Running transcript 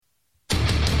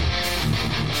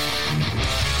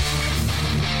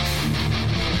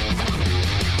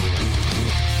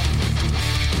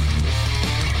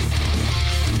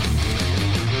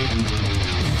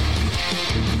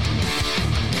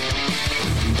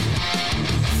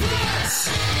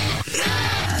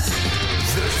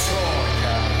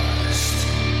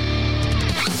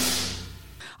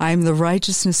I am the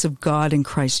righteousness of God in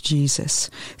Christ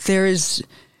Jesus.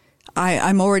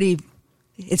 I'm already,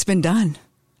 it's been done.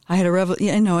 I had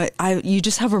you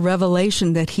just have a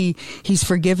revelation that he's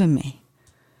forgiven me.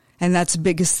 And that's the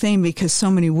biggest thing, because so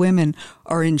many women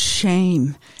are in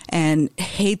shame and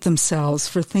hate themselves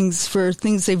for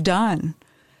things they've done.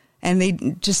 And they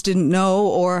just didn't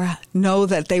know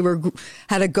that they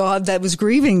had a God that was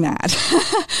grieving that.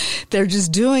 They're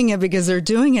just doing it because they're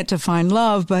doing it to find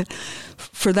love. But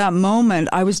for that moment,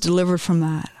 I was delivered from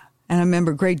that. And I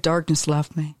remember great darkness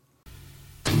left me.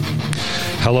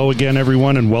 Hello again,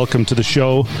 everyone, and welcome to the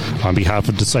show. On behalf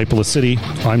of Disciple City,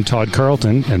 I'm Todd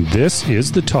Carlton, and this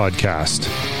is the Toddcast.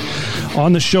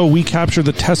 On the show, we capture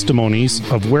the testimonies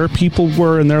of where people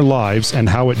were in their lives and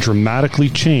how it dramatically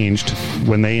changed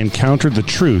when they encountered the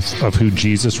truth of who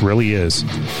Jesus really is.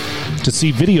 To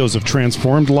see videos of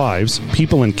transformed lives,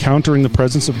 people encountering the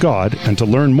presence of God, and to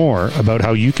learn more about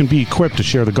how you can be equipped to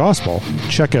share the gospel,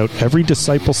 check out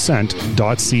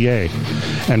everydisciplesent.ca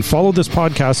and follow this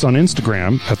podcast on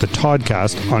Instagram at the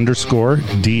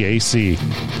Toddcast_DAC.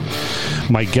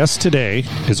 My guest today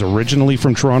is originally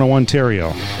from Toronto,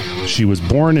 Ontario. She was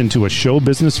born into a show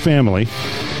business family,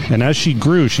 and as she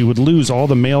grew, she would lose all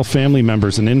the male family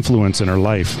members and influence in her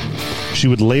life. She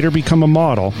would later become a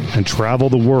model and travel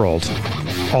the world,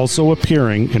 also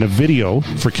appearing in a video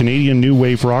for Canadian new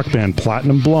wave rock band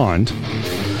Platinum Blonde.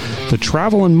 The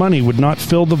travel and money would not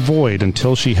fill the void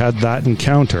until she had that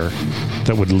encounter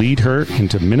that would lead her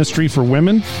into ministry for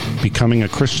women, becoming a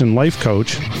Christian life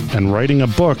coach, and writing a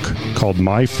book called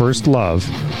My First Love.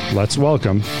 Let's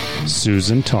welcome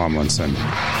Susan Tomlinson.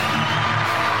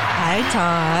 Hi,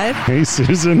 Todd. Hey,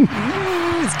 Susan.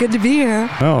 It's good to be here.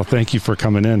 Oh, thank you for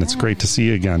coming in. It's great to see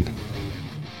you again.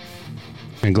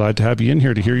 And glad to have you in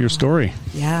here to hear your story.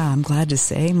 Yeah, I'm glad to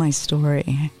say my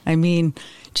story. I mean,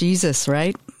 Jesus,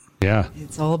 right? Yeah.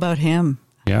 It's all about him.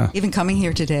 Yeah. Even coming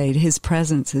here today, his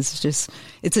presence is just,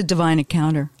 it's a divine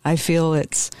encounter. I feel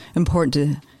it's important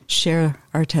to share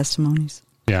our testimonies.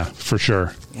 Yeah, for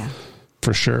sure. Yeah.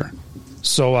 For sure.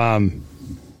 So,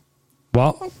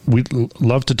 well, we'd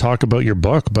love to talk about your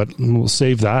book, but we'll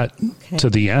save that to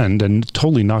the end and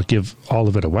totally not give all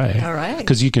of it away. All right.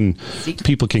 Because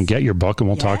people can get your book, and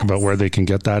we'll talk about where they can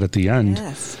get that at the end.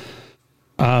 Yes.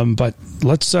 But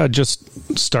let's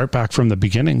just start back from the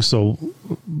beginning. So,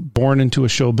 born into a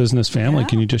show business family,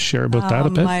 can you just share about that a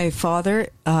bit? My father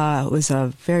was a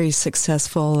very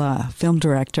successful film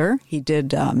director. He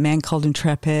did Man Called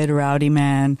Intrepid, Rowdy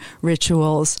Man,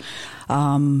 Rituals.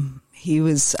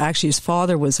 His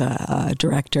father was a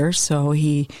director, so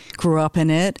he grew up in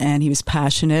it, and he was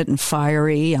passionate and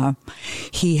fiery.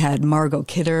 He had Margot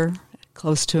Kidder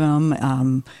close to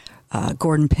him,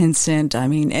 Gordon Pinsent. I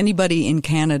mean, anybody in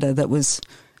Canada that was,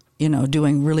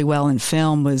 doing really well in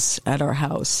film was at our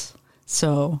house.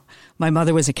 So my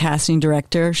mother was a casting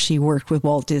director. She worked with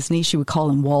Walt Disney. She would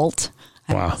call him Walt.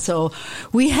 Wow. So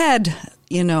we had,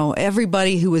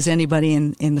 everybody who was anybody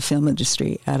in the film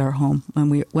industry at our home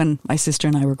when my sister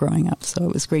and I were growing up. So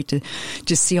it was great to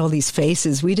just see all these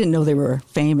faces. We didn't know they were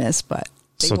famous, but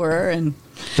they were. And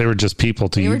they were just people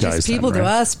to you guys. They were just people to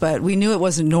us, but we knew it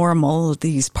wasn't normal.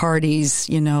 These parties,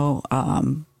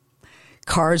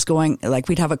 cars going, like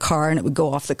we'd have a car and it would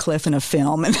go off the cliff in a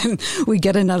film, and then we'd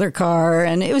get another car,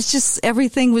 and it was just,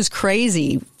 everything was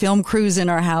crazy. Film crews in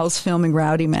our house filming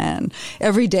Rowdy Man.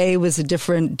 Every day was a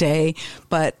different day,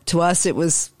 but to us it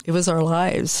was our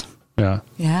lives. Yeah.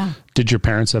 Yeah. Did your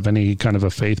parents have any kind of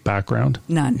a faith background?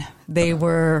 None. They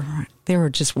were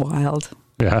just wild.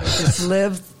 Yeah. Just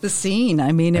lived the scene.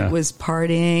 I mean, it was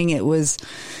partying. It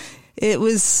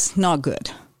was not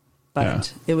good,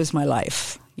 but it was my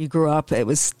life. You grew up, there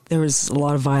was a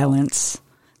lot of violence.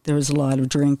 There was a lot of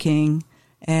drinking.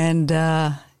 And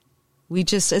we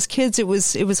just, as kids, it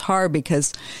was hard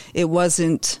because it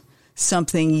wasn't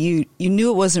something you knew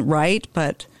it wasn't right,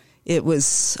 but it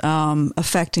was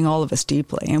affecting all of us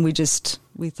deeply. And we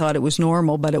thought it was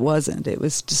normal, but it wasn't. It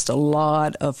was just a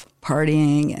lot of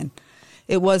partying, and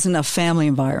it wasn't a family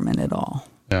environment at all.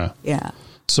 Yeah. Yeah.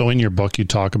 So in your book, you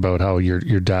talk about how your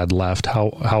dad left.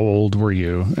 How old were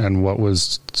you, and what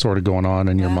was sort of going on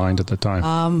in your mind at the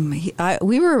time?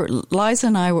 Liza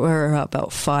and I were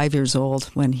about 5 years old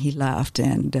when he left,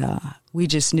 and we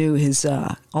just knew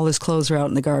all his clothes were out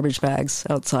in the garbage bags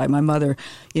outside. My mother,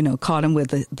 caught him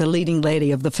with the leading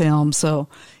lady of the film, so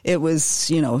it was,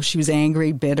 she was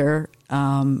angry, bitter,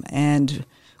 and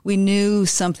we knew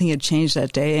something had changed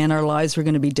that day, and our lives were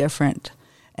going to be different.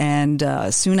 And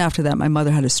soon after that, my mother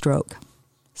had a stroke.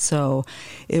 So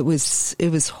it was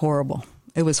horrible.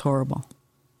 It was horrible.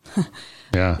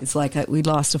 Yeah. It's like we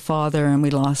lost a father and we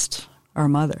lost our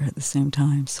mother at the same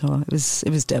time. So it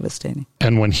was devastating.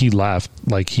 And when he left,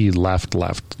 like he left,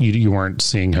 you weren't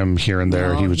seeing him here and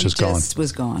there. No, he was just gone.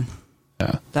 Was gone.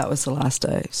 Yeah. That was the last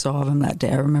I saw of him that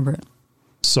day. I remember it.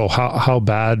 So how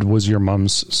bad was your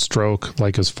mom's stroke,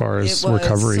 like as far as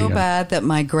recovery? It was so bad that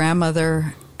my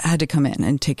grandmother had to come in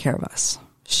and take care of us.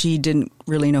 She didn't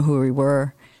really know who we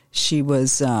were. She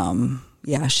was, it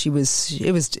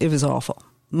was awful.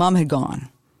 Mom had gone.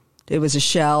 It was a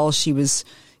shell. She was,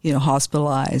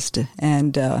 hospitalized.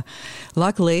 And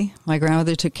luckily, my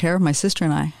grandmother took care of my sister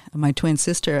and I, my twin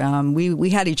sister.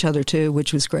 We had each other too,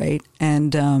 which was great.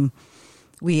 And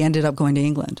we ended up going to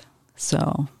England.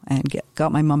 So, and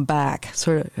got my mom back,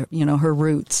 sort of, her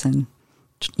roots, and,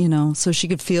 so she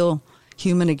could feel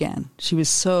human again. It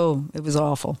was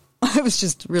awful. It was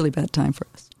just a really bad time for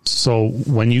us. So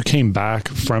when you came back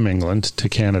from England to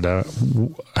Canada,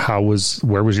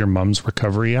 where was your mom's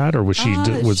recovery at, or was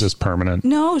was this permanent?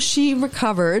 No, she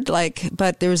recovered,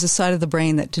 but there was a side of the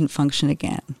brain that didn't function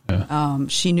again. Yeah.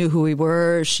 She knew who we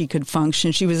were. She could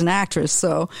function. She was an actress,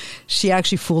 so she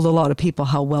actually fooled a lot of people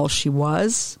how well she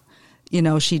was.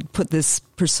 She'd put this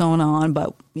persona on,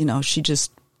 but, she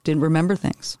just didn't remember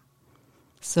things.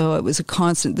 So it was a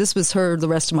constant. This was her the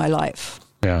rest of my life.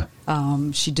 Yeah.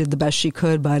 She did the best she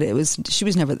could, but she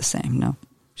was never the same. No,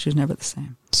 she was never the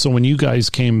same. So when you guys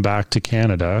came back to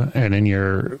Canada, and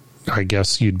I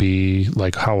guess you'd be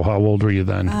like, how old were you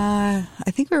then? I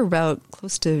think we were about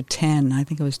close to 10. I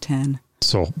think I was 10.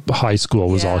 So high school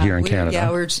was all here in Canada.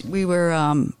 Yeah, we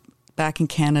were back in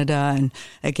Canada, and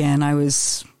again, I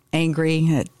was angry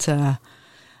at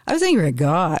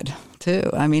God too.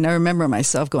 I mean, I remember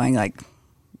myself going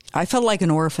I felt like an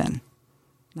orphan.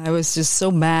 I was just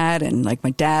so mad, and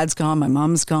my dad's gone, my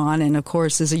mom's gone, and of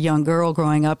course, as a young girl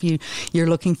growing up, you're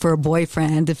looking for a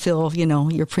boyfriend to fill,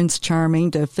 your Prince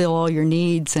Charming, to fill all your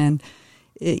needs, and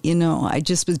I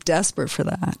just was desperate for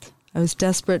that. I was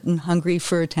desperate and hungry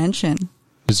for attention.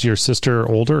 Is your sister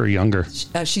older or younger?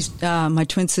 She's my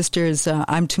twin sister is.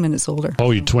 I'm 2 minutes older.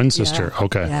 Oh, your twin sister. Yeah.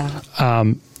 Okay. Yeah.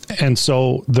 And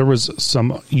so there was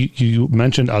you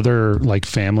mentioned other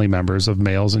family members of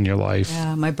males in your life.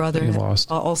 Yeah, my brother. You lost.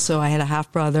 Also, I had a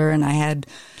half brother, and I had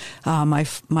my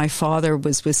father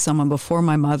was with someone before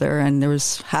my mother, and there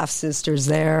was half sisters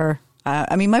there.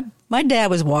 My dad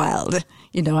was wild.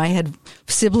 I had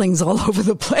siblings all over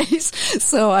the place,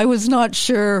 so I was not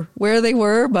sure where they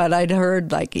were, but I'd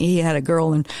heard he had a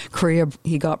girl in Korea.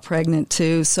 He got pregnant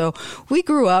too. So we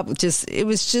grew up it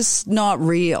was just not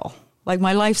real.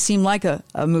 My life seemed like a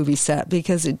movie set,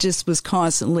 because it just was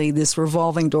constantly this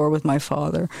revolving door with my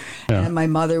father. Yeah. And my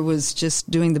mother was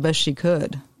just doing the best she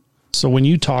could. So when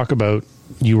you talk about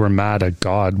you were mad at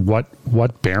God,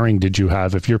 what bearing did you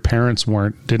have? If your parents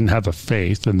didn't have a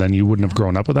faith, and then you wouldn't have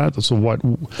grown up with that? So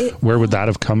where would that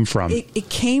have come from? It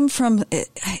came from,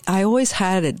 I always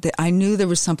had it, that I knew there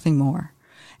was something more.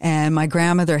 And my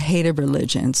grandmother hated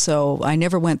religion, so I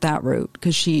never went that route,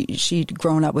 because she'd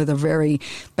grown up with a very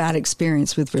bad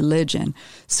experience with religion.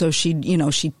 So she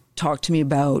talked to me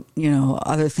about,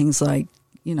 other things like,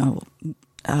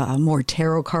 more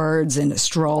tarot cards and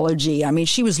astrology. I mean,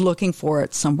 she was looking for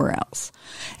it somewhere else.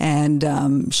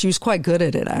 And she was quite good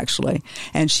at it, actually.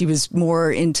 And she was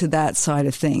more into that side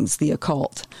of things, the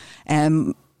occult.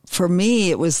 And for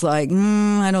me, it was I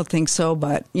don't think so,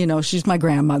 but, she's my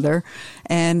grandmother.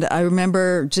 And I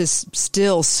remember just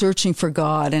still searching for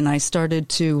God, and I started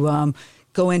to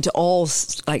go into all,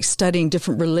 studying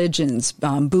different religions,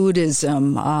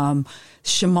 Buddhism,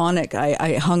 shamanic.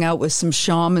 I hung out with some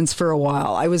shamans for a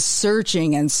while. I was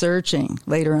searching and searching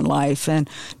later in life, and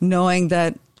knowing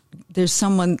that there's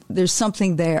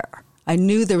something there. I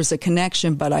knew there was a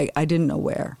connection, but I didn't know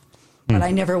where. But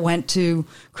I never went to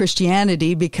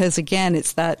Christianity, because again,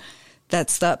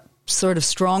 that's that sort of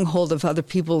stronghold of other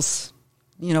people's,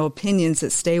 opinions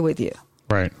that stay with you.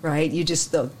 Right. Right.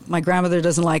 My grandmother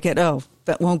doesn't like it. Oh,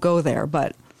 that won't go there.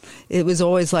 But it was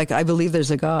always I believe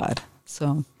there's a God.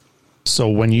 So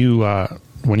when you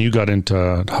got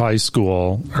into high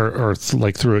school, or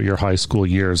throughout your high school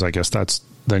years, I guess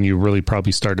then you really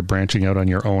probably started branching out on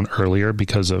your own earlier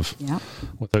because of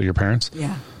without your parents.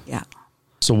 Yeah. Yeah.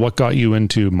 So what got you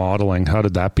into modeling? How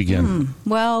did that begin?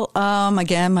 Well,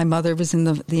 again, my mother was in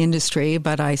the industry,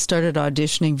 but I started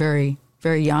auditioning very,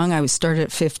 very young. I started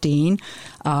at 15.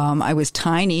 I was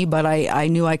tiny, but I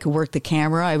knew I could work the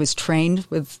camera. I was trained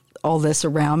with all this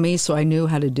around me, so I knew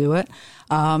how to do it.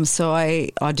 So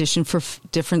I auditioned for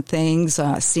different things,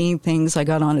 seeing things. I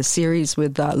got on a series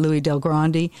with Louis Del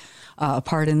Grande, a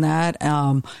part in that.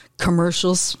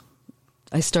 Commercials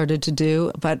I started to do,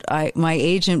 but my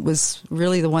agent was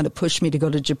really the one that pushed me to go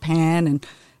to Japan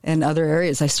and other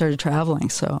areas. I started traveling,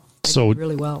 so I did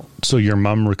really well. So your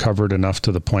mom recovered enough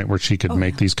to the point where she could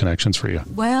make these connections for you?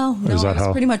 Well, no, I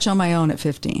was pretty much on my own at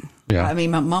 15. Yeah. I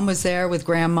mean, my mom was there with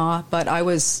grandma, but I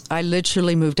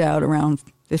literally moved out around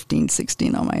 15,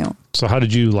 16 on my own. So how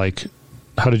did you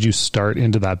start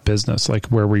into that business? Like,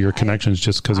 where were your connections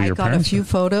just because of your parents? I got a few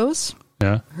photos.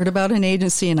 Yeah. Heard about an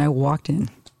agency and I walked in.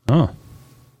 Oh.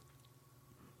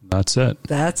 That's it.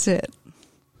 That's it.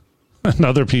 And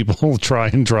other people try.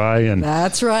 And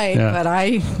that's right. Yeah. But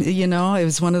it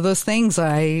was one of those things.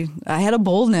 I had a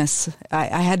boldness. I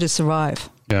had to survive.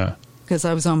 Yeah. Because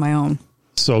I was on my own.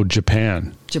 So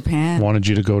Japan wanted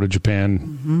you to go to Japan.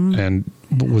 Mm-hmm. And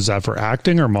was that for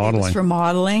acting or modeling? It was for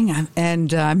modeling.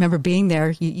 And I remember being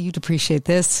there. You'd appreciate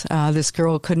this. This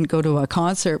girl couldn't go to a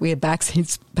concert. We had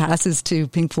backstage passes to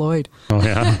Pink Floyd. Oh,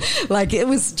 yeah.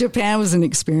 Japan was an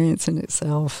experience in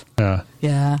itself. Yeah.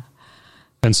 Yeah.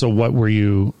 And so that's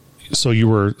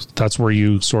where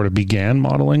you sort of began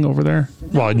modeling over there?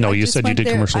 No, you said you did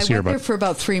commercials here. I went there for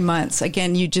about 3 months.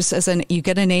 Again, you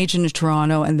get an agent in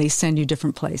Toronto and they send you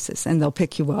different places and they'll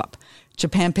pick you up.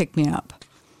 Japan picked me up.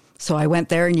 So I went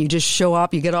there and you just show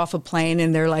up, you get off a plane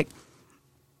and they're like,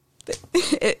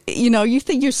 you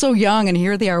think you're so young and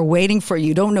here they are waiting for you.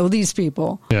 You don't know these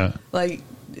people. Yeah. Like,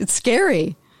 it's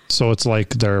scary. So it's like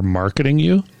they're marketing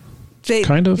you?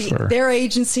 Their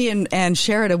agency and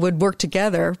Sheridan would work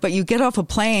together, but you get off a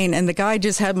plane and the guy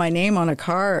just had my name on a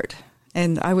card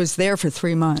and I was there for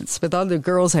 3 months with other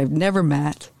girls I've never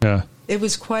met. Yeah. It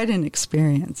was quite an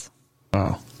experience.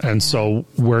 Wow. And so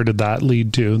where did that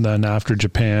lead to then after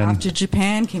Japan? After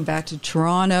Japan, came back to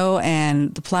Toronto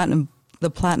and the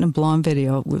Platinum Blonde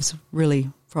video was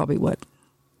really probably what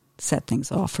set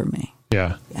things off for me.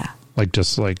 Yeah. Yeah.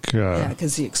 Because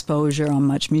the exposure on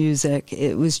Much Music,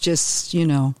 it was just,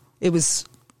 it was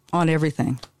on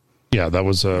everything. Yeah, that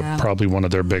was probably one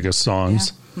of their biggest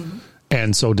songs. Yeah. Mm-hmm.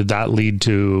 And so did that lead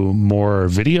to more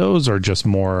videos or just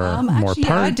more parts?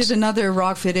 I did another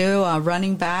rock video,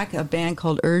 Running Back, a band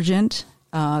called Urgent.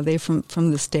 They from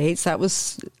the States. It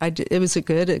was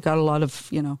good. It got a lot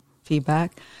of,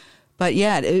 feedback. But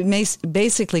yeah, it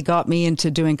basically got me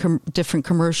into doing different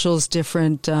commercials,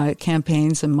 different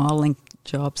campaigns and modeling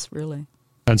jobs, really.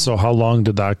 And so how long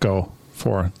did that go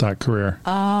for, that career?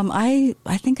 I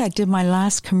think I did my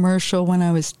last commercial when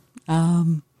I was,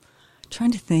 trying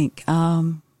to think,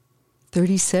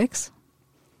 36.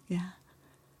 Yeah.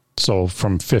 So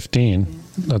from 15,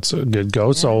 that's a good go.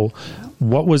 Yeah. So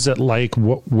what was it like?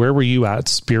 Where were you at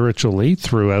spiritually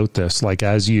throughout this? Like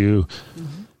as you...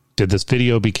 Did this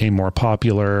video became more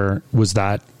popular? Was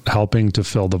that helping to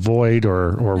fill the void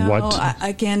or what?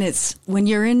 Again, it's when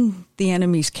you're in the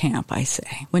enemy's camp, I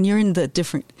say. When you're in the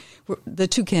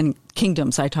two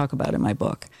kingdoms I talk about in my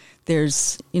book.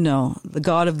 There's, the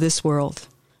God of this world.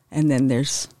 And then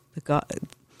there's the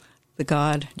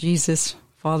God, Jesus,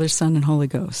 Father, Son, and Holy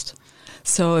Ghost.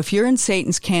 So if you're in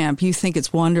Satan's camp, you think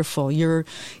it's wonderful. You're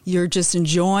just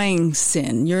enjoying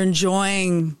sin. You're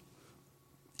enjoying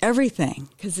everything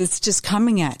because it's just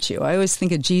coming at you. I always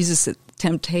think of Jesus at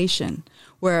temptation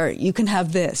where you can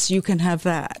have this, you can have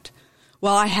that.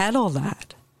 Well, I had all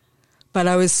that, but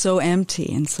I was so empty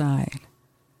inside.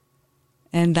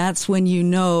 And that's when you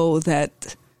know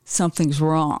that something's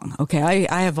wrong. Okay,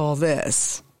 I have all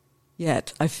this,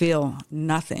 yet I feel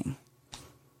nothing.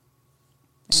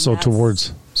 That's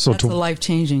a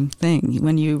life-changing thing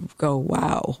when you go,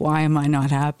 wow, why am I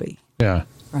not happy? Yeah.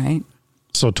 Right?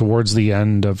 So towards the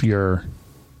end of your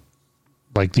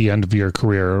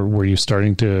career, were you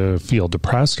starting to feel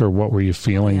depressed or what were you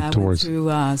feeling towards?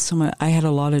 I had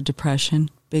a lot of depression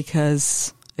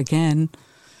because, again,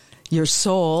 your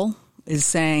soul is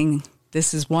saying,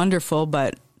 this is wonderful,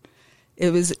 but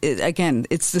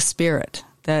it's the spirit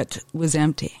that was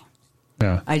empty.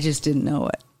 Yeah. I just didn't know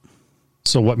it.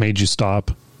 So what made you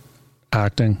stop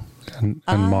acting and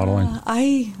modeling?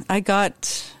 I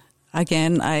got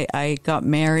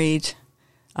married.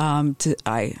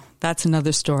 That's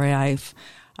another story.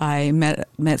 I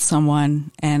met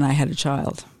someone and I had a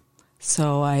child,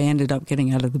 so I ended up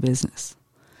getting out of the business.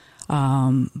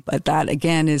 But that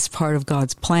again is part of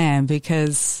God's plan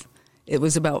because it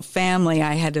was about family.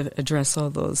 I had to address all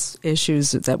those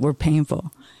issues that were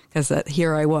painful because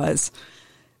here I was.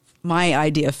 My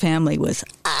idea of family was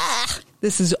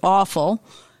this is awful.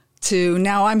 To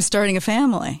now I'm starting a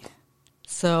family.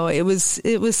 So it was,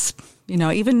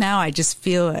 even now I just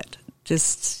feel it.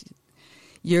 Just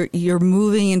you're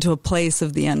moving into a place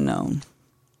of the unknown.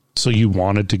 So you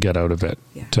wanted to get out of it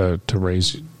to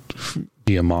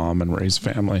be a mom and raise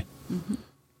family. Mm-hmm.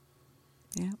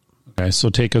 Yeah. Okay. So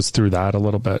take us through that a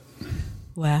little bit.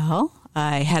 Well,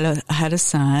 I had a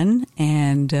son,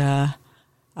 and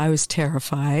I was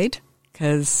terrified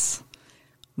because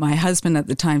my husband at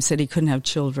the time said he couldn't have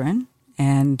children,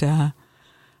 and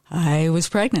I was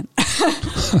pregnant.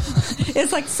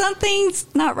 It's like something's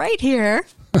not right here.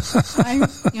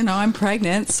 I'm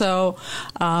pregnant, so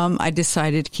I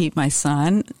decided to keep my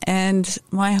son, and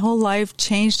my whole life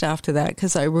changed after that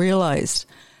because I realized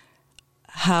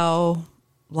how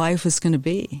life was going to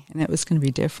be, and it was going to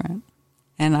be different.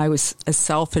 And I was a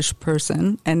selfish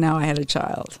person, and now I had a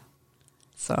child.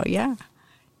 So yeah,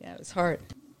 it was hard.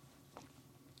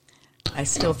 I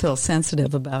still feel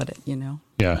sensitive about it,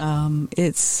 Yeah.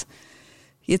 It's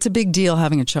a big deal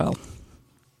having a child.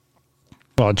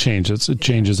 Well, it changes. It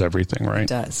changes everything, right?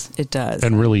 It does.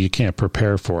 And really, you can't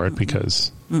prepare for it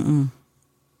because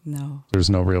no, there's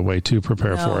no real way to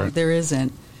prepare for it. There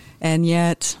isn't. And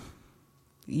yet,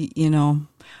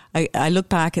 I look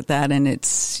back at that, and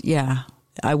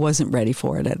I wasn't ready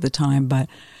for it at the time, but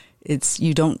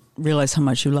you don't realize how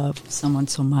much you love someone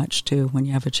so much too when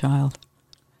you have a child.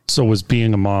 So was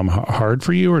being a mom hard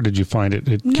for you, or did you find it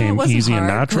came easy and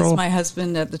natural? My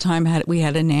husband at the time we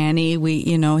had a nanny.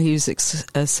 He was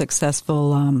a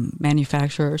successful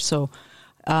manufacturer, so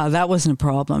that wasn't a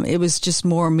problem. It was just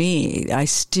more me.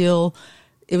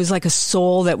 It was like a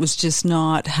soul that was just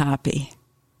not happy,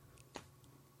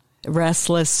 a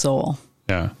restless soul.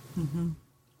 Yeah. Mm-hmm.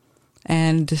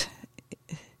 And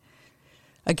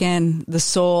again, the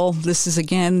soul, this is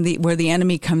again where the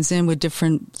enemy comes in with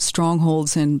different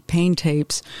strongholds and pain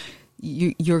tapes.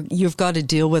 You've got to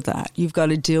deal with that. You've got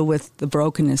to deal with the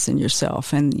brokenness in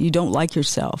yourself, and you don't like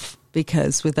yourself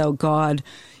because without God,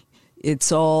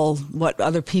 it's all what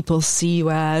other people see you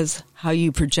as, how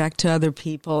you project to other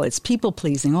people. It's people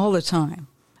pleasing all the time,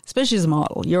 especially as a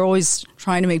model. You're always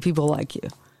trying to make people like you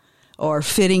or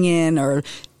fitting in, or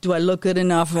do I look good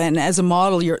enough? And as a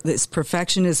model, it's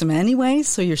perfectionism anyway,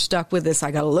 so you're stuck with this.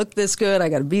 I got to look this good. I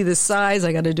got to be this size.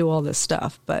 I got to do all this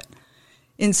stuff. But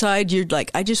inside, you're like,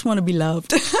 I just want to be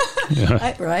loved,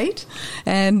 right?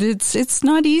 And it's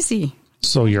not easy.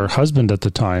 So your husband at the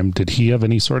time, did he have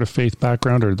any sort of faith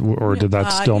background, or did that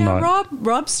still not?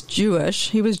 Rob's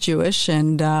Jewish. He was Jewish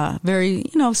and very,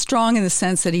 strong in the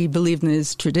sense that he believed in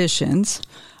his traditions.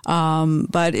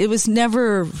 But it was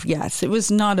never, it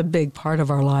was not a big part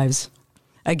of our lives.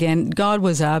 Again, God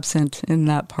was absent in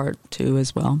that part too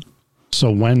as well. So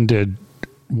when did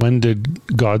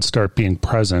God start being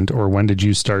present, or when did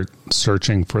you start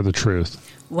searching for the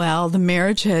truth? Well, the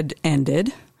marriage had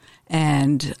ended,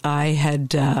 and I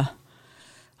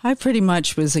pretty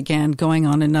much was again going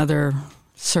on another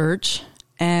search,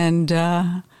 and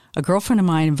a girlfriend of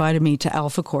mine invited me to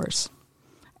Alpha Course.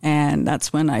 And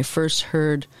that's when I first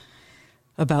heard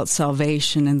about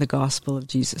salvation and the gospel of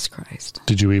Jesus Christ.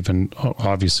 Did you even,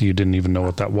 obviously you didn't even know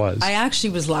what that was. I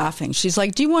actually was laughing. She's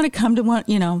like, do you want to come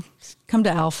to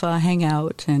Alpha, hang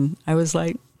out? And I was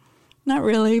like, not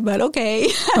really, but okay.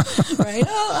 Right.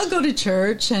 I'll go to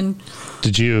church. And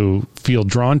did you feel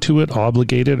drawn to it,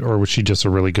 obligated, or was she just a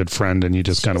really good friend and you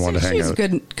just kind of wanted to hang out? She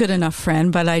was a good enough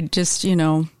friend, but I just,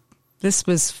 this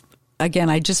was, again,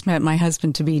 I just met my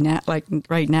husband to be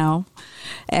right now.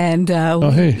 And,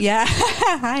 hey. Yeah.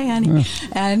 Hi, honey. Yeah.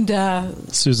 And,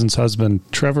 Susan's husband,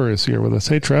 Trevor, is here with us.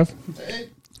 Hey, Trev. Hey.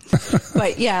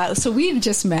 But yeah, so we had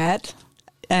just met,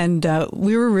 and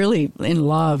we were really in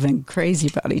love and crazy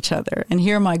about each other. And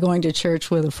here am I going to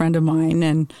church with a friend of mine,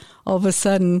 and all of a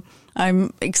sudden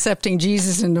I'm accepting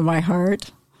Jesus into my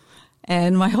heart.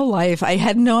 And my whole life, I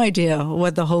had no idea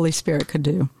what the Holy Spirit could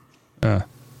do. Yeah.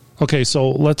 Okay, so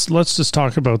let's just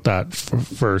talk about that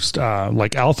first.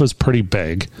 Alpha's pretty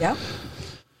big. Yeah.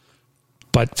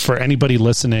 But for anybody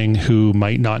listening who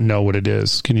might not know what it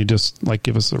is, can you just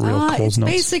give us a real Coles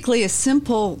notes? It's basically a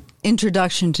simple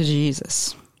introduction to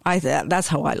Jesus. That's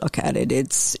how I look at it.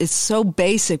 It's so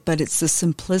basic, but it's the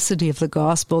simplicity of the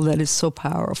gospel that is so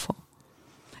powerful.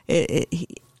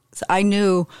 I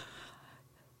knew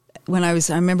when I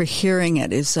remember hearing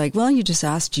it, it's like, well, you just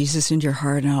ask Jesus into your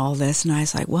heart and all this. And I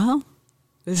was like, well,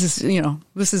 this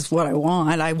is what I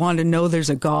want. I want to know there's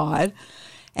a God.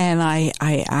 And I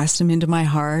asked him into my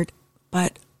heart,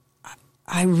 but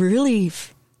I really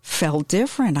felt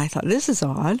different. I thought, this is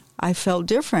odd. I felt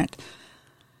different.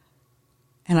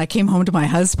 And I came home to my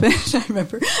husband, I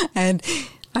remember, and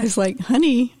I was like,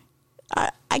 honey,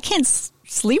 I can't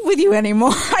sleep with you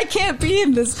anymore. I can't be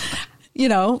in this,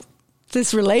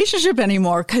 this relationship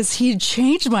anymore, because he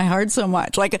changed my heart so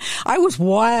much. I was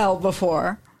wild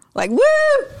before, woo!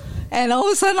 And all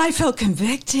of a sudden I felt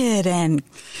convicted and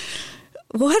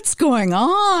what's going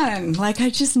on? I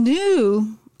just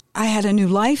knew I had a new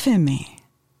life in me.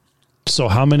 So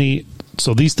how many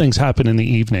so these things happen in the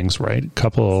evenings, right?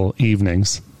 Couple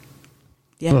evenings.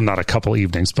 Yeah. Well, not a couple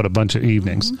evenings, but a bunch of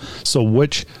evenings. So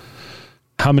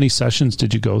how many sessions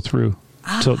did you go through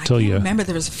till you remember?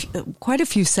 There was quite a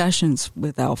few sessions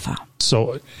with Alpha.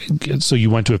 So you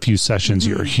went to a few sessions.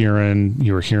 You were hearing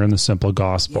the simple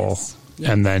gospel, yes.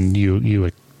 And then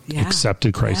you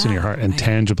accepted Christ in your heart and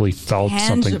tangibly felt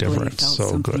something different.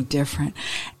 Good. Different.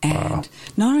 And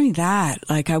not only that,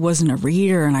 like I wasn't a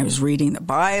reader and I was reading the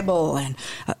Bible, and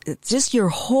it's just your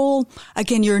whole,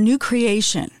 again, you're a new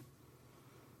creation.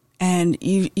 And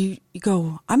you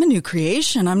go, I'm a new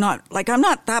creation. I'm not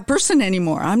that person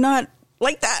anymore. I'm not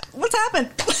like that. What's happened?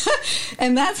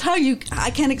 And that's how I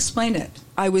can't explain it.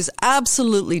 I was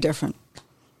absolutely different.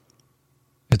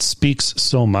 It speaks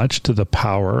so much to the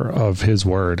power of his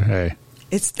word. Hey,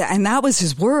 and that was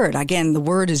his word. Again, the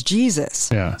word is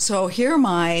Jesus. Yeah. So here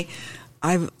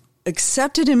I've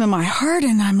accepted him in my heart,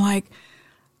 and I'm like,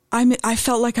 I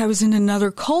felt like I was in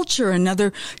another culture,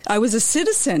 I was a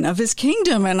citizen of his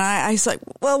kingdom. And I was like,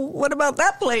 well, what about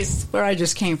that place where I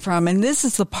just came from? And this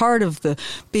is the part of the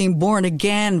being born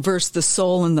again versus the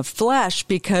soul and the flesh,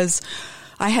 because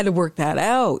I had to work that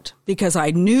out, because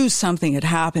I knew something had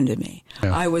happened to me.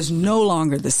 Yeah. I was no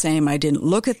longer the same. I didn't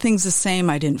look at things the same.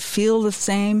 I didn't feel the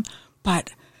same,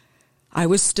 but I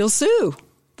was still Sue.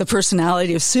 The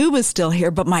personality of Sue was still here,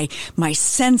 but my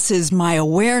senses, my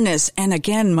awareness, and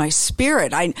again, my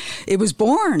spirit, it was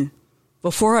born.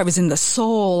 Before I was in the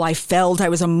soul, I felt, I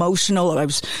was emotional, I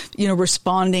was,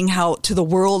 responding to the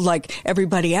world like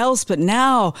everybody else, but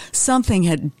now something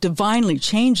had divinely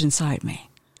changed inside me.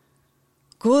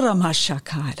 Amen.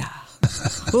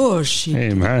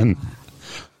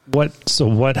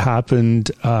 What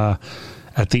happened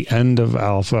at the end of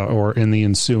Alpha, or in the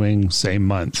ensuing, say,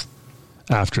 month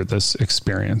after this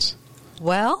experience?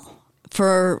 Well,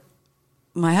 for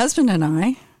my husband and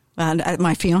I, and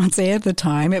my fiance at the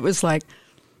time, it was like,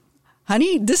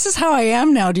 honey, this is how I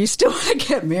am now. Do you still want to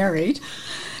get married?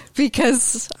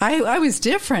 Because I was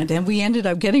different, and we ended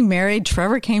up getting married.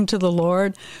 Trevor came to the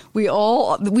Lord. We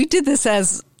did this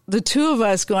as the two of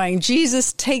us going,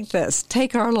 Jesus, take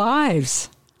our lives.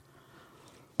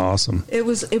 Awesome. It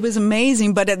was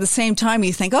amazing, but at the same time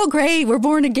you think, oh great, we're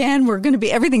born again,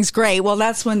 everything's great. Well,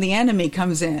 that's when the enemy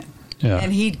comes in. Yeah.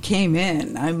 And he came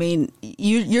in. I mean,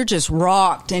 you're just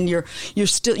rocked, and your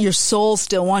soul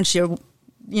still wants you,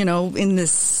 in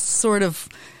this sort of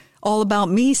all about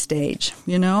me stage,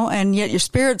 and yet your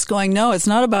spirit's going, no, it's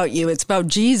not about you. It's about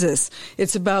Jesus.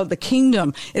 It's about the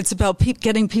kingdom. It's about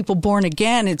getting people born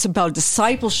again. It's about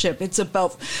discipleship. It's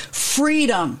about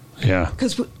freedom. Yeah.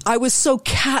 Because I was so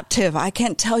captive. I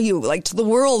can't tell you, like, to the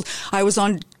world, I was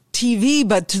on TV,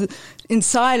 but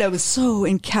inside I was so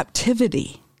in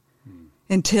captivity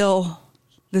until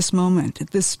this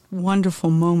moment, this wonderful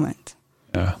moment.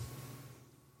 Yeah.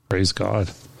 Praise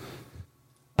God.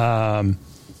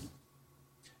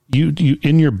 You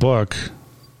in your book,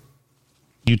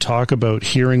 you talk about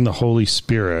hearing the Holy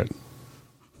Spirit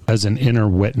as an inner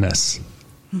witness.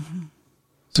 Mm-hmm.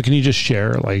 So can you just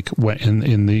share, like,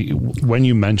 when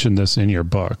you mentioned this in your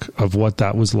book, of what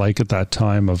that was like at that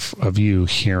time of you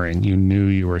knew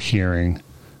you were hearing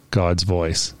God's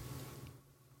voice?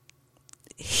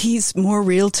 He's more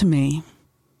real to me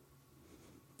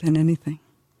than anything.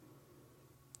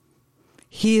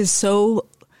 He is so,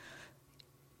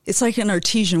 it's like an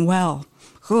artesian well.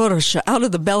 Out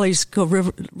of the bellies go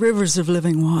rivers of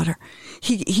living water.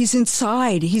 He's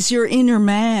inside. He's your inner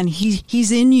man.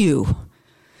 He's in you.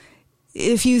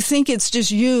 If you think it's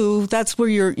just you, that's where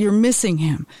you're missing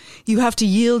him. You have to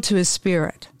yield to his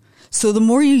spirit. So the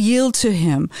more you yield to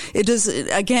him, it does,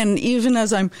 again, even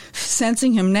as I'm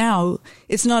sensing him now,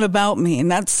 it's not about me. And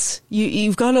that's,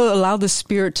 you've got to allow the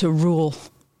spirit to rule,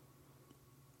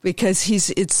 because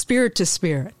it's spirit to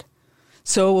spirit.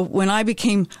 So when I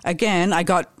became, again, I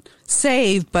got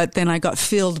saved, but then I got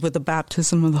filled with the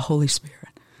baptism of the Holy Spirit.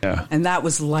 Yeah. And that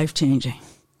was life-changing.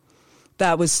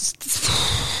 That was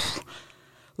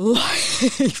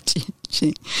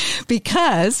life-changing.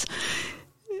 Because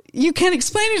you can't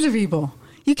explain it to people.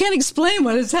 You can't explain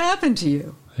what has happened to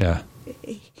you. Yeah.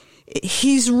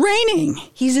 He's reigning.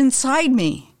 He's inside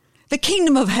me. The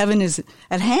kingdom of heaven is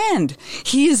at hand.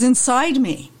 He is inside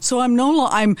me. So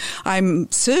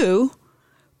I'm Sue,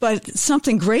 but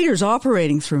something greater is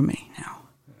operating through me now.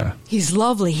 Yeah. He's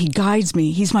lovely. He guides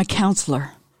me. He's my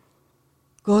counselor.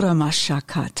 Gora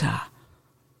Mashakata.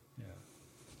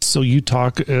 So you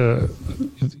talk, there's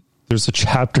a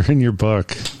chapter in your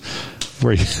book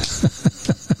where you,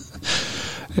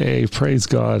 hey, praise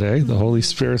God, eh? The Holy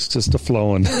Spirit's just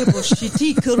a-flowing.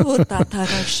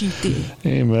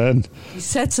 Amen. He He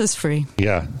sets us free.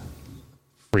 Yeah.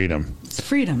 Freedom. It's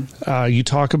freedom. You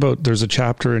talk about, there's a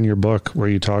chapter in your book where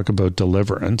you talk about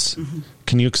deliverance. Mm-hmm.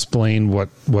 Can you explain what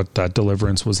that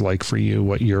deliverance was like for you,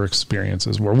 what your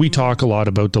experiences were? We talk a lot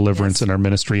about deliverance in our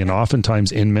ministry, and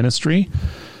oftentimes in ministry,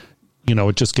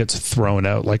 it just gets thrown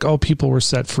out like, oh, people were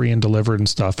set free and delivered and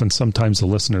stuff. And sometimes the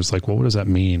listener's like, well, what does that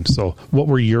mean? So what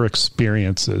were your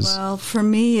experiences? Well, for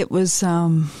me, it was,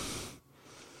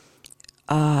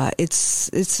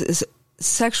 it's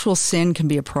sexual sin can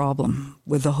be a problem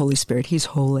with the Holy Spirit. He's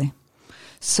holy.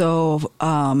 So,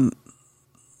 I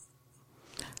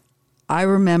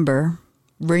remember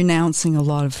renouncing a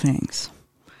lot of things.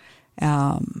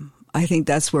 I think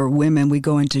that's where we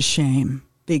go into shame.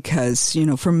 Because,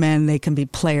 for men, they can be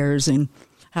players and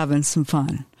having some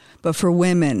fun. But for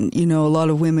women, a lot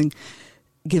of women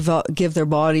give their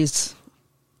bodies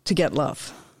to get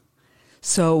love.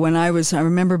 So when I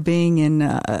remember being in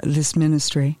this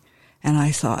ministry, and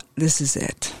I thought, this is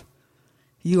it.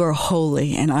 You are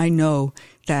holy, and I know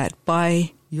that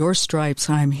by your stripes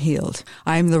I am healed.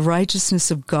 I am the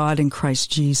righteousness of God in Christ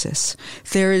Jesus.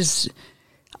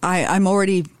 I'm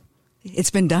already,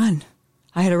 it's been done.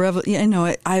 I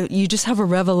had you just have a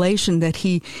revelation that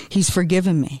he's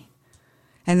forgiven me.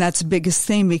 And that's the biggest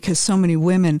thing, because so many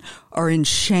women are in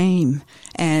shame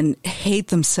and hate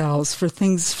themselves for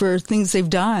things they've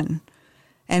done.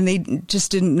 And they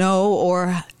just didn't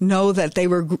know that they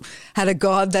had a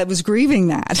God that was grieving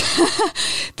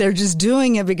that. They're just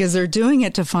doing it because they're doing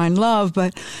it to find love.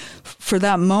 But for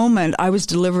that moment, I was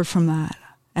delivered from that.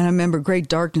 And I remember great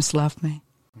darkness left me.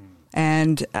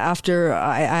 And after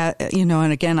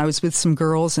and again, I was with some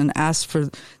girls and asked for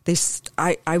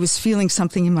I was feeling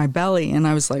something in my belly, and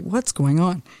I was like, what's going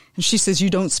on? And she says, you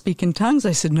don't speak in tongues.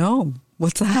 I said, no,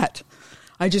 what's that?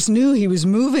 I just knew he was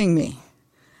moving me.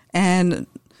 And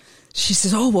she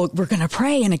says, oh, well, we're going to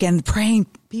pray. And again, praying,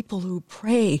 people who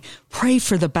pray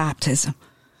for the baptism.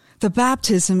 The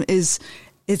baptism it's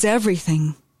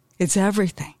everything. It's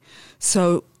everything.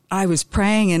 So I was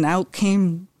praying, and out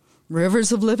came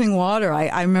rivers of living water.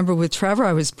 I remember with Trevor,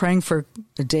 I was praying for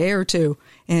a day or two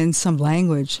in some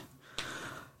language.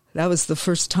 That was the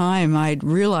first time I'd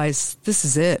realized this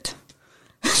is it.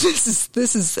 This is,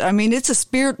 it's a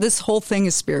spirit. This whole thing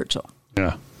is spiritual.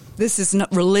 Yeah. This is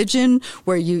not religion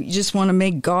where you just want to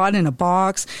make God in a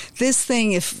box. This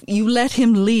thing, if you let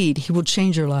him lead, he will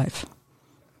change your life.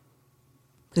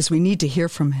 Because we need to hear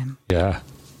from him. Yeah.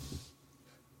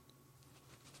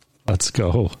 Let's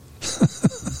go.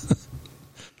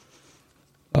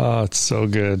 Oh, it's so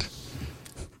good.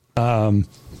 Oh,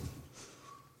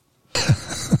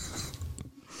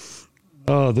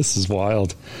 this is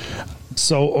wild.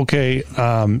 So, okay.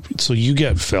 So you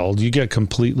get filled, you get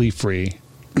completely free.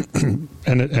 and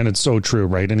it's so true,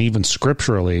 right? And even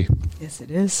scripturally. Yes, it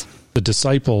is. The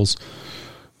disciples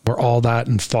were all that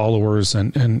and followers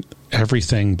and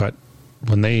everything. But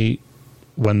when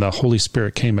the Holy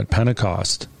Spirit came at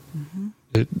Pentecost, mm-hmm.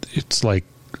 it's like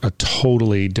a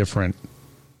totally different,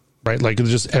 right? Like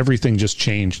just everything just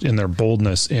changed in their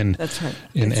boldness that's right.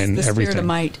 in the everything. Spirit of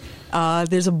might.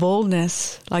 There's a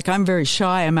boldness. Like I'm very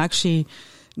shy.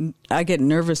 I get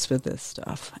nervous with this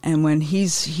stuff. And when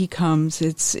he comes,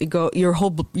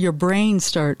 your brain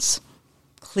starts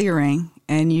clearing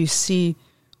and you see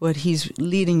what he's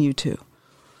leading you to.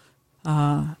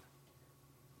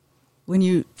 When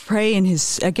you pray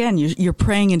you're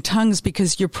praying in tongues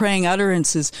because you're praying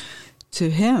utterances to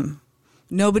him.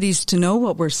 Nobody's to know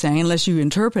what we're saying unless you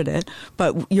interpret it,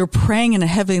 but you're praying in a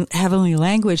heavenly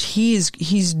language. He's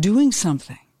doing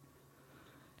something.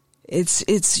 It's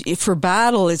for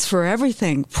battle. It's for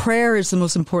everything. Prayer is the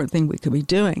most important thing we could be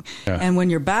doing. Yeah. And when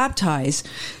you're baptized,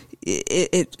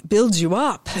 it builds you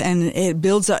up, and it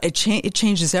builds up. It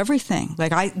changes everything.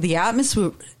 Like the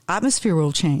atmosphere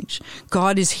will change.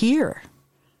 God is here.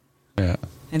 Yeah.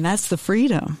 And that's the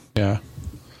freedom. Yeah.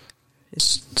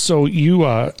 So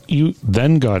you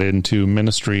then got into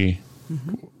ministry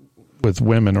mm-hmm. with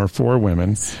women or for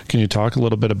women. Can you talk a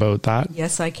little bit about that?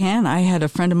 Yes, I can. I had a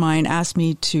friend of mine ask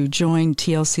me to join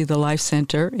TLC, the Life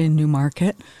Center in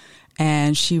Newmarket,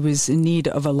 and she was in need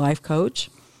of a life coach.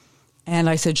 And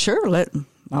I said, sure,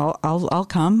 I'll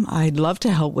come. I'd love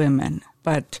to help women.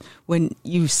 But when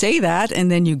you say that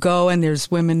and then you go and there's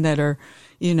women that are,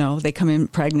 they come in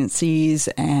pregnancies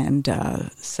and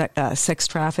sex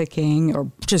trafficking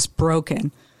or just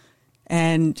broken.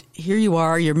 And here you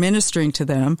are, you're ministering to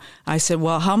them. I said,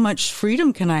 well, how much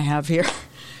freedom can I have here?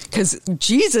 Because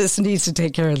Jesus needs to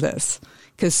take care of this.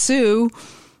 Because Sue,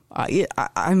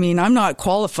 I'm not a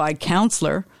qualified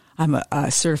counselor. I'm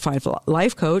a certified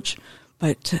life coach.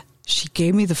 But she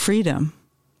gave me the freedom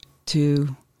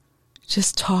to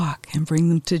just talk and bring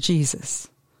them to Jesus.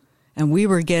 And we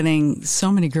were getting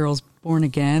so many girls born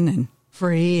again and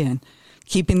free and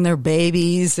keeping their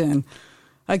babies. And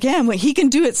again, he can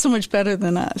do it so much better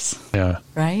than us. Yeah.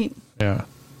 Right? Yeah.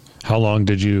 How long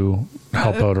did you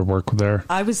help out or work there?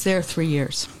 I was there 3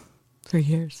 years. 3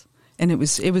 years. And it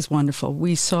was wonderful.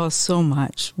 We saw so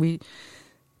much.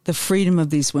 The freedom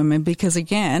of these women, because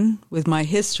again, with my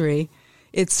history,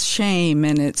 it's shame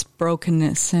and it's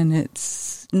brokenness and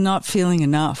it's not feeling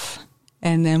enough.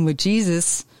 And then with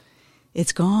Jesus,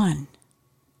 it's gone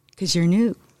because you're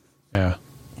new. Yeah.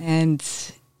 And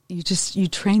you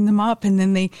train them up and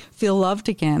then they feel loved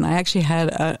again. I actually had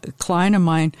a client of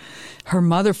mine, her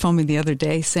mother phoned me the other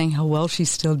day saying how well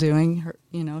she's still doing.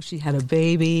 She had a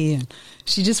baby and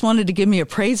she just wanted to give me a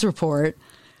praise report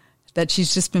that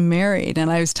she's just been married. And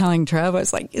I was telling Trev, I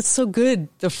was like, it's so good,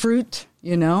 the fruit,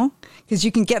 because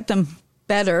you can get them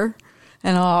better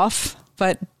and off,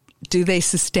 but do they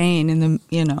sustain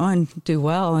and do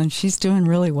well? And she's doing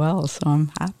really well, so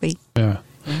I'm happy. Yeah.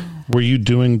 Were you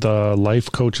doing the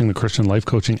life coaching, the Christian life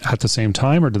coaching at the same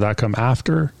time, or did that come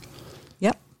after?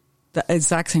 Yep. The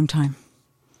exact same time.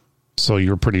 So you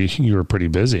were pretty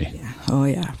busy. Yeah. Oh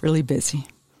yeah. Really busy.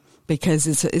 Because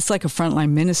it's like a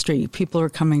frontline ministry. People are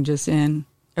coming just in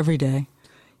every day.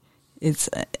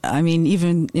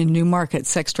 Even in Newmarket,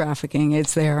 sex trafficking,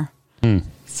 it's there.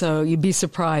 So you'd be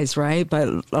surprised, right? But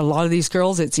a lot of these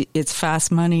girls, it's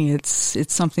fast money.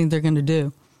 It's something they're going to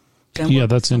do. Yeah,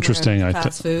 that's interesting.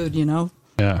 Fast food,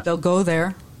 Yeah. They'll go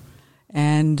there,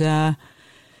 and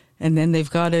then they've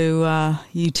got to.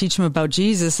 You teach them about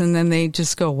Jesus, and then they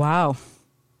just go, "Wow,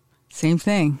 same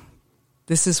thing.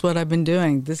 This is what I've been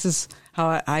doing. This is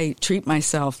how I treat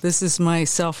myself. This is my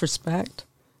self-respect."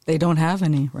 They don't have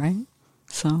any, right?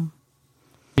 So.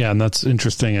 Yeah, and that's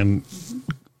interesting and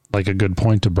like a good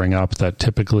point to bring up that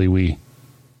typically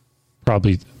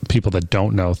probably people that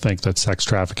don't know think that sex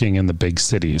trafficking in the big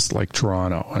cities like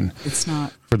Toronto, and it's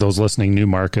not. For those listening,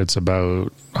 Newmarket's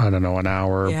about, I don't know, an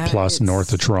hour plus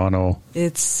north of Toronto.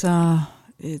 It's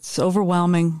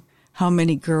overwhelming how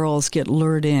many girls get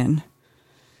lured in.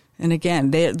 And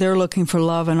again, they're looking for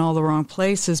love in all the wrong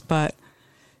places, but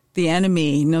the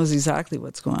enemy knows exactly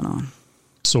what's going on.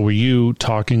 So were you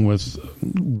talking with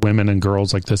women and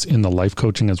girls like this in the life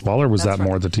coaching as well, or was that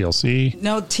more the TLC?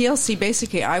 No, TLC,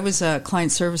 basically, I was a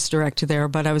client service director there,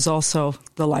 but I was also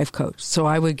the life coach. So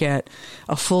I would get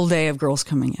a full day of girls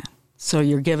coming in. So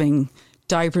you're giving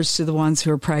diapers to the ones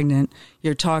who are pregnant.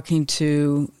 You're talking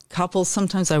to couples.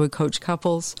 Sometimes I would coach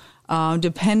couples,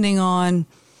 depending on,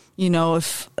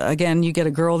 if, again, you get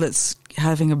a girl that's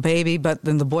having a baby, but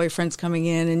then the boyfriend's coming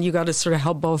in and you got to sort of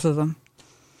help both of them.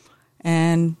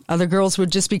 And other girls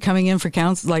would just be coming in for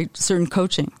certain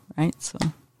coaching, right? So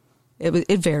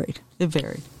it varied. It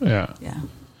varied. Yeah.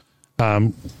 Yeah.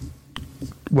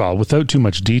 Well, without too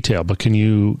much detail, but can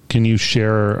you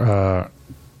share a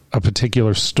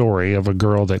particular story of a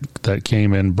girl that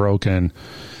came in broken,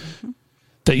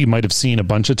 that you might have seen a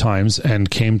bunch of times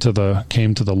and came to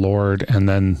the Lord, and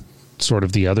then sort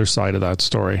of the other side of that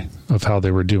story of how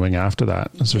they were doing after that?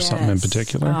 Is there something in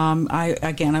particular?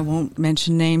 I won't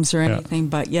mention names or anything,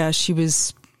 but she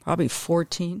was probably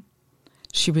 14.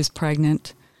 She was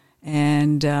pregnant,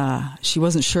 and she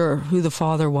wasn't sure who the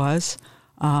father was.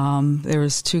 There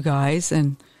was 2 guys,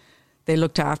 and they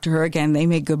looked after her. Again, they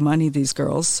made good money, these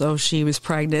girls. So she was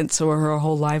pregnant, so her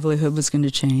whole livelihood was going to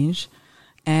change.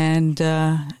 And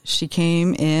she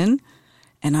came in,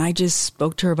 and I just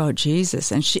spoke to her about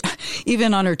Jesus. And she,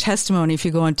 even on her testimony, if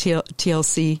you go on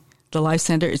TLC, the Life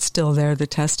Center, it's still there, the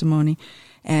testimony.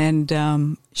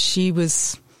 And she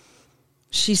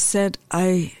said,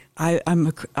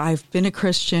 I've been a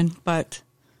Christian, but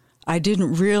I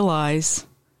didn't realize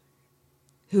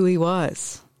who he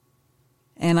was.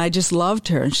 And I just loved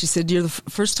her. And she said, you're the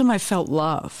first time I felt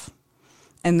love.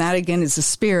 And that, again, is the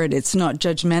spirit. It's not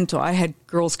judgmental. I had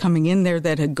girls coming in there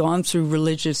that had gone through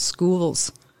religious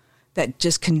schools that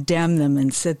just condemned them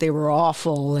and said they were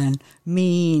awful and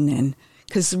mean. And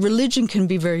because religion can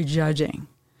be very judging.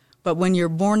 But when you're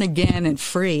born again and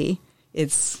free,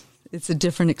 it's a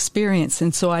different experience.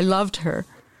 And so I loved her.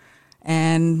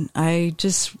 And I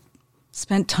just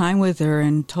spent time with her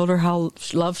and told her how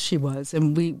loved she was.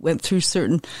 And we went through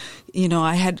certain,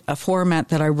 I had a format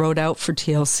that I wrote out for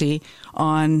TLC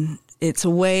on, it's a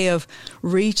way of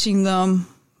reaching them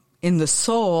in the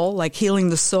soul, like healing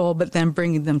the soul, but then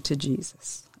bringing them to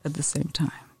Jesus at the same time.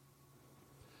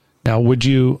 Now,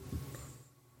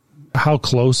 how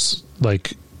close,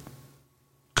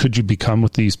 could you become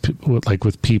with these,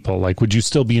 with people? Would you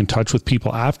still be in touch with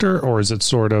people after, or is it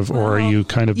sort of, or are you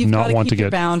kind of not want to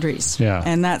get boundaries? Yeah.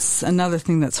 And that's another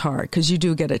thing that's hard, because you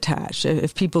do get attached.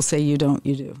 If people say you don't,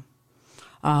 you do.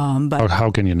 But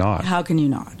how can you not? How can you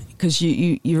not? Because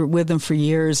you're with them for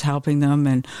years, helping them.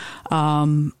 And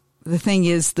the thing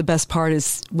is, the best part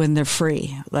is when they're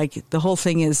free. Like, the whole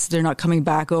thing is they're not coming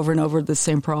back over and over the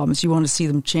same problems. You want to see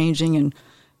them changing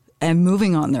and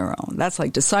moving on their own. That's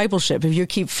like discipleship. If you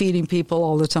keep feeding people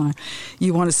all the time,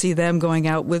 you want to see them going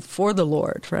out for the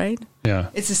Lord, right?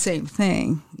 Yeah. It's the same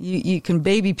thing. You can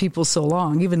baby people so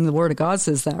long. Even the Word of God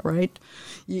says that, right?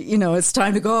 It's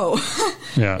time to go.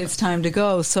 Yeah. It's time to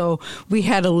go. So we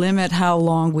had to limit how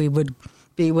long we would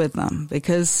be with them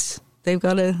because they've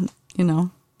got to,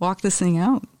 walk this thing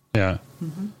out. Yeah.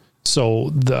 Mm-hmm. So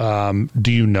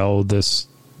do you know this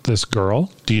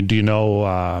girl? Do you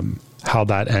know how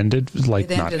that ended? Like,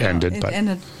 not ended, but... It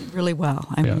ended really well.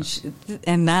 I mean,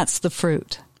 and that's the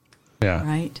fruit. Yeah.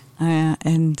 Right?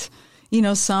 And,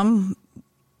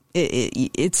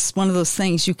 it's one of those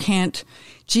things you can't...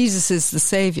 Jesus is the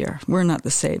Savior. We're not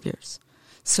the Saviors.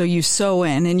 So you sow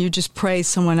in and you just pray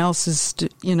someone else is,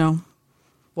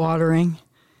 watering.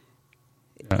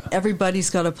 Yeah. Everybody's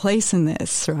got a place in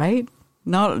this, right?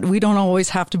 We don't always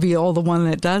have to be all the one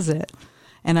that does it.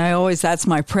 And that's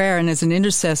my prayer. And as an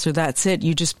intercessor, that's it.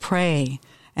 You just pray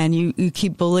and you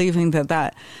keep believing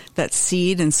that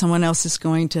seed and someone else is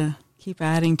going to keep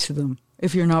adding to them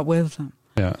if you're not with them.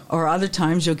 Yeah. Or other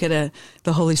times you'll get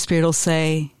the Holy Spirit will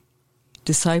say,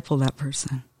 disciple that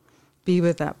person, be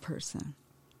with that person.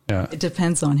 Yeah. It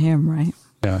depends on him, right?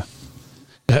 Yeah.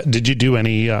 Did you do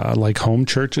any like home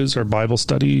churches or Bible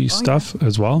study stuff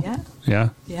as well? Yeah. Yeah.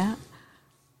 Yeah.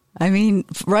 I mean,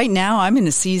 right now I'm in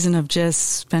a season of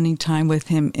just spending time with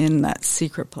him in that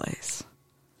secret place.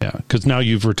 Yeah, because now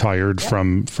you've retired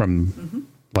from mm-hmm.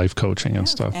 life coaching and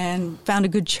stuff. And found a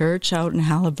good church out in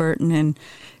Halliburton, and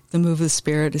the move of the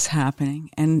Spirit is happening.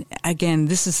 And again,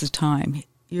 this is the time.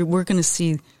 We're going to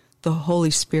see the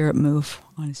Holy Spirit move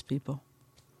on his people.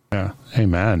 Yeah.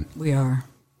 Amen. We are.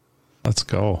 Let's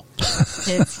go.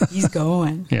 He's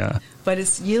going. Yeah. But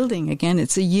it's yielding. Again,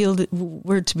 it's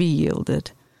we're to be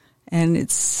yielded. And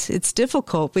it's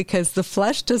difficult because the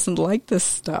flesh doesn't like this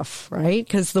stuff, right?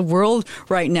 Because the world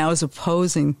right now is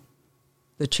opposing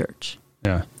the church.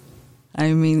 Yeah.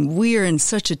 I mean, we are in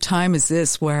such a time as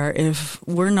this where if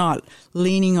we're not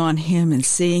leaning on him and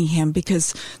seeing him,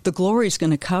 because the glory is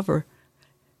going to cover,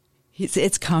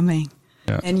 it's coming.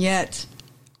 Yeah. And yet,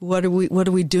 what are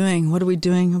we doing? What are we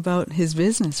doing about his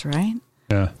business, right?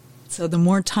 Yeah. So the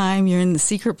more time you're in the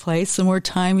secret place, the more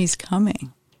time he's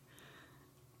coming.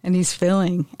 And he's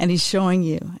filling, and he's showing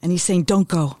you, and he's saying, don't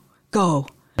go.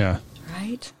 Yeah.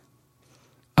 Right?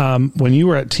 When you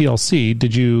were at TLC,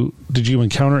 did you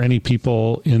encounter any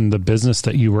people in the business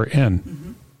that you were in?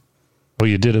 Mm-hmm. Oh,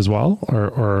 you did as well?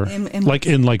 Or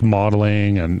in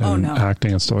modeling and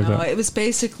acting and stuff like that? It was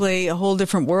basically a whole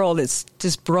different world. It's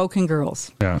just broken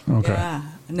girls. Yeah, okay. Yeah.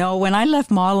 No, when I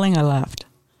left modeling, I left.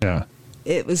 Yeah.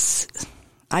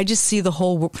 I just see the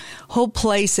whole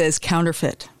place as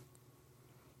counterfeit.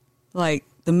 Like,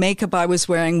 the makeup I was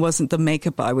wearing wasn't the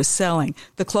makeup I was selling.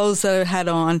 The clothes that I had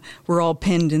on were all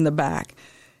pinned in the back.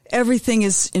 Everything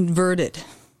is inverted.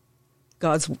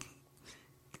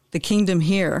 The kingdom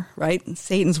here, right?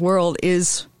 Satan's world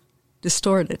is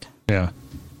distorted. Yeah.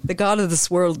 The God of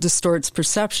this world distorts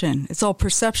perception. It's all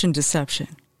perception deception.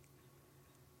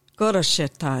 But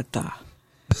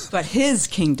his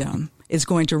kingdom is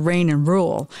going to reign and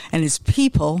rule, and his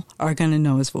people are going to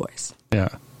know his voice. Yeah.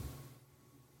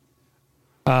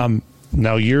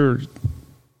 Now you're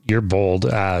bold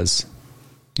as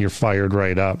you're fired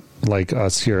right up like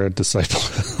us here at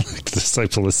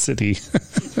Disciple City.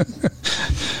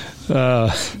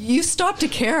 You stop to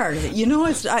care. You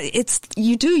lose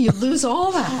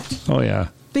all that. Oh yeah.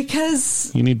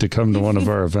 Because you need to come to one of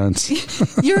our events.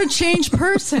 You're a changed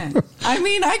person. I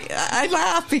mean, I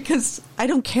laugh because I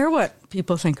don't care what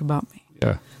people think about me.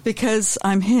 Yeah. Because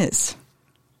I'm his.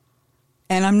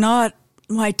 And I'm not.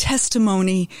 My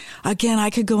testimony, again, I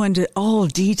could go into all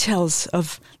details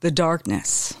of the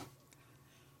darkness.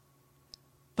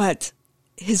 But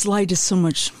his light is so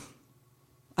much,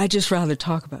 I just rather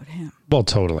talk about him. Well,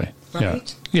 totally.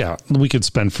 Right? Yeah. We could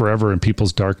spend forever in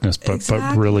people's darkness, but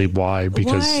really why?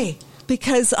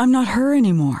 Because I'm not her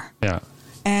anymore. Yeah.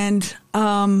 And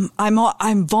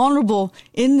I'm vulnerable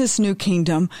in this new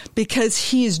kingdom because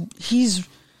he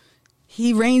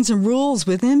reigns and rules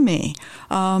within me.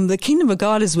 The kingdom of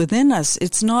God is within us.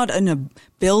 It's not in a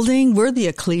building. We're the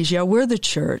ecclesia. We're the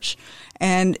church.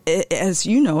 And as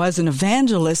you know, as an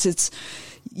evangelist, it's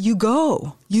you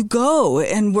go,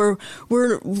 and we're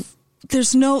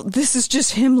this is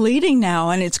just him leading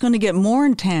now, and it's going to get more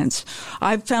intense.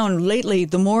 I've found lately,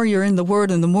 the more you're in the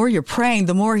Word and the more you're praying,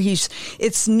 the more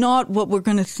it's not what we're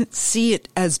going to see it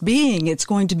as being. It's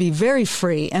going to be very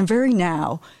free and very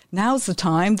now. Now's the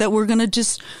time that we're going to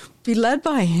just be led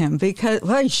by him, because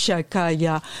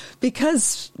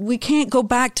we can't go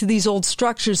back to these old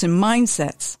structures and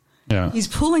mindsets. Yeah. He's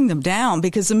pulling them down,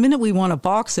 because the minute we want to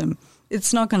box him,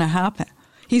 it's not going to happen.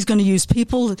 He's going to use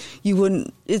people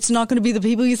it's not going to be the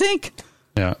people you think.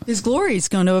 Yeah. His glory is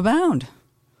going to abound.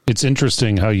 It's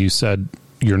interesting how you said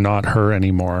you're not her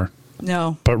anymore.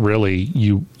 No. But really,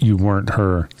 you weren't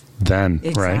her then,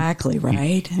 exactly,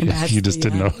 right? And you just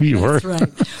didn't know who you were. Right.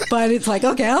 But it's like,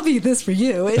 okay, I'll be this for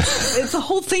you. It's the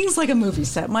whole thing's like a movie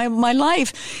set. My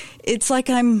life, it's like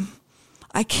I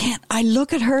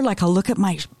look at her, like I'll look at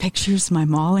my pictures, my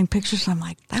modeling pictures, and I'm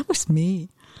like, that was me,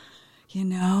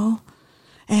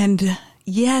 And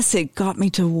yes, it got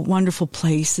me to wonderful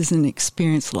places and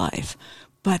experienced life.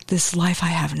 But this life I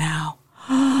have now,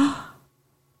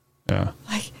 yeah,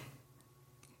 like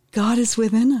God is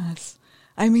within us.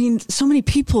 I mean, so many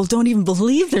people don't even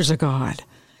believe there's a God.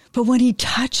 But when he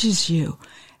touches you,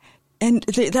 and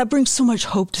that brings so much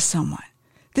hope to someone.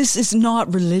 This is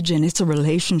not religion. It's a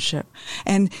relationship.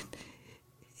 And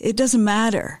it doesn't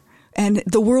matter. And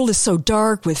the world is so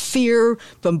dark with fear,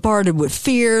 bombarded with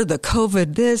fear, the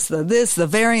COVID, the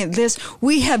variant, this.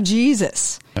 We have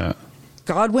Jesus. Yeah.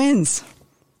 God wins.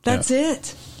 That's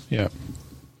it. Yeah.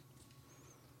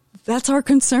 That's our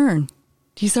concern.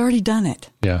 He's already done it.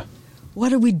 Yeah.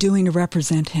 What are we doing to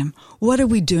represent him? What are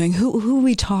we doing? Who are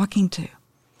we talking to?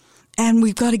 And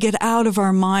we've got to get out of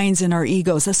our minds and our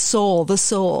egos. The soul.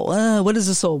 What does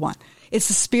the soul want? It's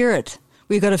the spirit.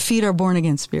 We've got to feed our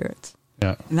born-again spirits.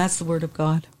 Yeah. And that's the word of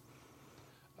God.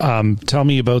 Tell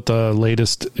me about the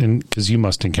latest, because you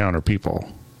must encounter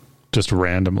people just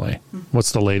randomly. Mm-hmm.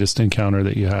 What's the latest encounter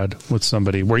that you had with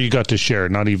somebody where you got to share,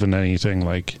 not even anything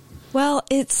like... Well,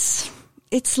 it's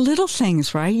little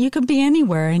things, right? You can be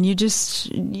anywhere, and you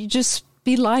just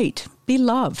be light, be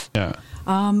love. Yeah.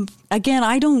 Again,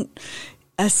 I don't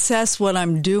assess what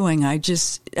I'm doing.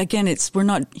 We're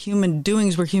not human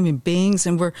doings, we're human beings,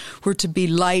 and we're to be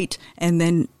light, and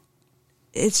then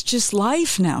it's just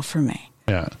life now for me.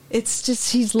 Yeah. It's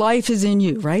just, his life is in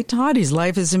you, right, Todd? His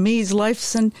life is in me, his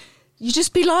life's in, you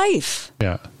just be life.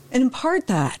 Yeah. And impart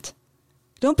that.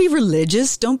 Don't be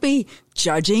religious. Don't be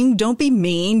judging. Don't be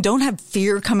mean. Don't have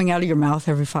fear coming out of your mouth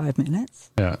every 5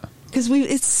 minutes. Yeah. Because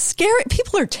it's scary.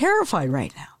 People are terrified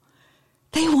right now.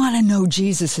 They want to know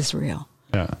Jesus is real.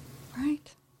 Yeah. Right?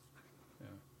 Yeah.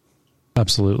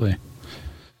 Absolutely.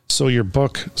 So your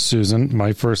book, Susan,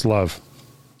 My First Love,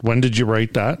 when did you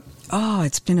write that? Oh,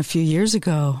 it's been a few years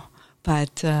ago.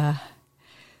 But, And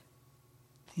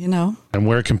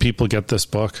where can people get this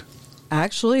book?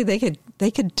 Actually, they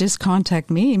could just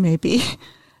contact me maybe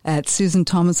at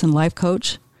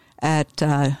susantomlinsonlifecoach at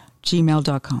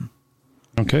gmail.com.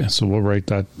 Okay, so we'll write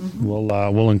that.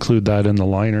 Mm-hmm. We'll include that in the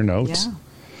liner notes.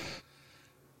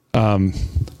 Yeah.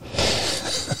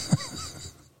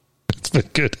 It's been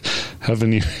good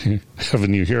having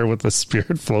you here with the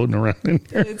spirit floating around in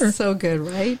here. It's so good,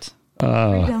 right?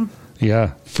 Freedom.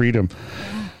 Yeah, freedom.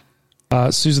 Yeah.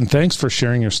 Susan, thanks for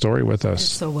sharing your story with us.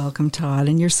 You're so welcome, Todd,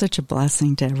 and you're such a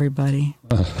blessing to everybody.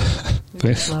 We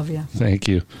just love you. Thank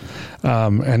you.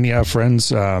 And yeah,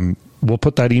 friends, we'll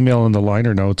put that email in the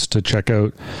liner notes to check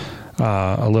out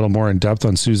a little more in depth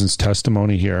on Susan's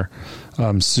testimony here.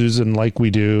 Susan, like we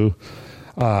do,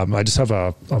 I just have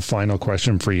a final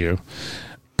question for you.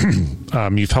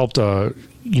 You've helped, work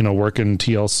in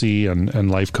TLC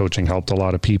and life coaching, helped a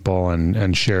lot of people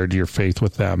and shared your faith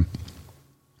with them,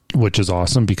 which is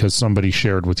awesome because somebody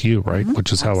shared with you, right? Mm-hmm.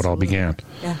 Which is how it all began,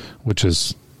 which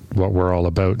is what we're all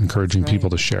about, encouraging people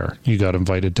to share. You got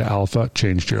invited to Alpha,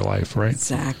 changed your life, right?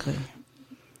 Exactly.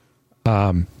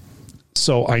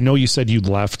 So I know you said you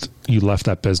left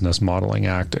that business, modeling,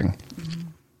 acting,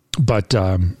 but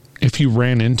if you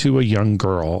ran into a young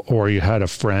girl or you had a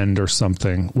friend or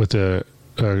something with a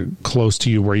close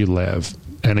to you where you live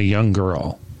and a young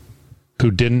girl who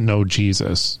didn't know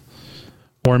Jesus,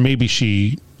 or maybe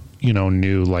she,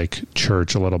 knew like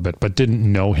church a little bit, but didn't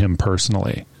know him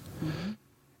personally. Mm-hmm.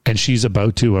 And she's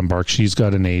about to embark. She's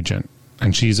got an agent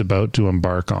and she's about to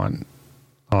embark on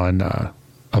a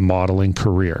modeling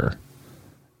career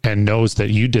and knows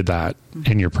that you did that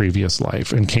in your previous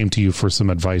life and came to you for some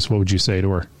advice. What would you say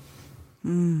to her?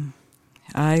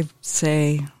 I'd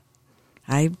say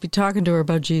I'd be talking to her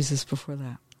about Jesus before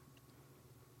that.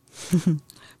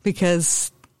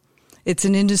 Because it's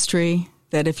an industry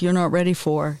that if you're not ready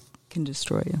for, can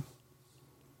destroy you.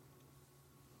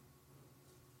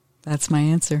 That's my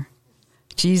answer.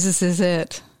 Jesus is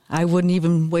it. I wouldn't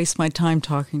even waste my time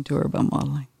talking to her about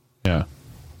modeling. Yeah.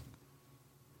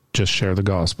 Just share the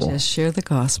gospel. Just share the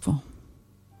gospel.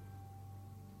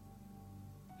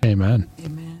 Amen.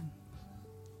 Amen.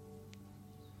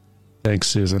 Thanks,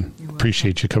 Susan.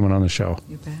 Appreciate you coming on the show.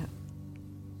 You bet.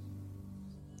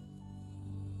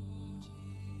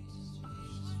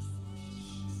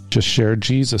 Just share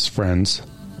Jesus, friends.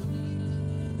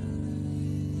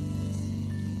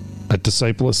 At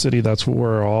Disciple of City, that's what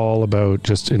we're all about,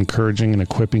 just encouraging and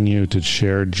equipping you to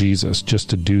share Jesus, just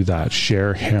to do that.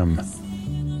 Share him.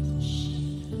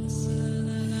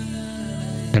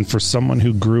 And for someone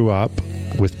who grew up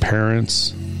with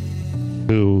parents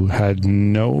who had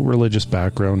no religious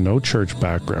background, no church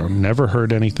background, never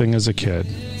heard anything as a kid,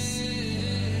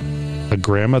 a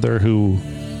grandmother who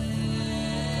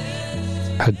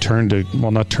had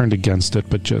not turned against it,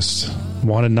 but just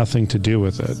wanted nothing to do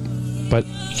with it. But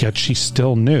yet she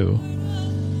still knew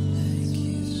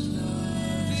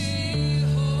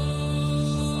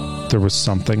there was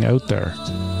something out there.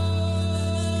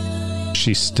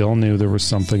 She still knew there was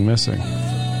something missing.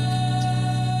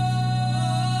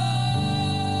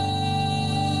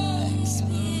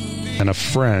 And a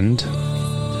friend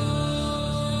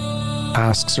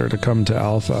asks her to come to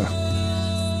Alpha.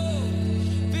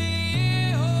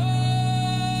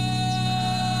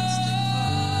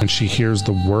 And she hears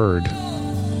the word.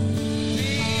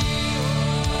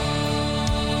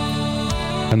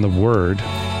 And the word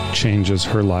changes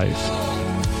her life.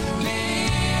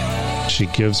 She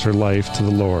gives her life to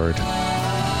the Lord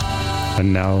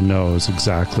and now knows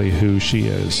exactly who she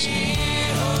is.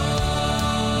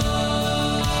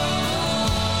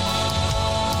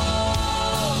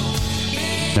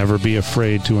 Never be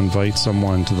afraid to invite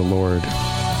someone to the Lord.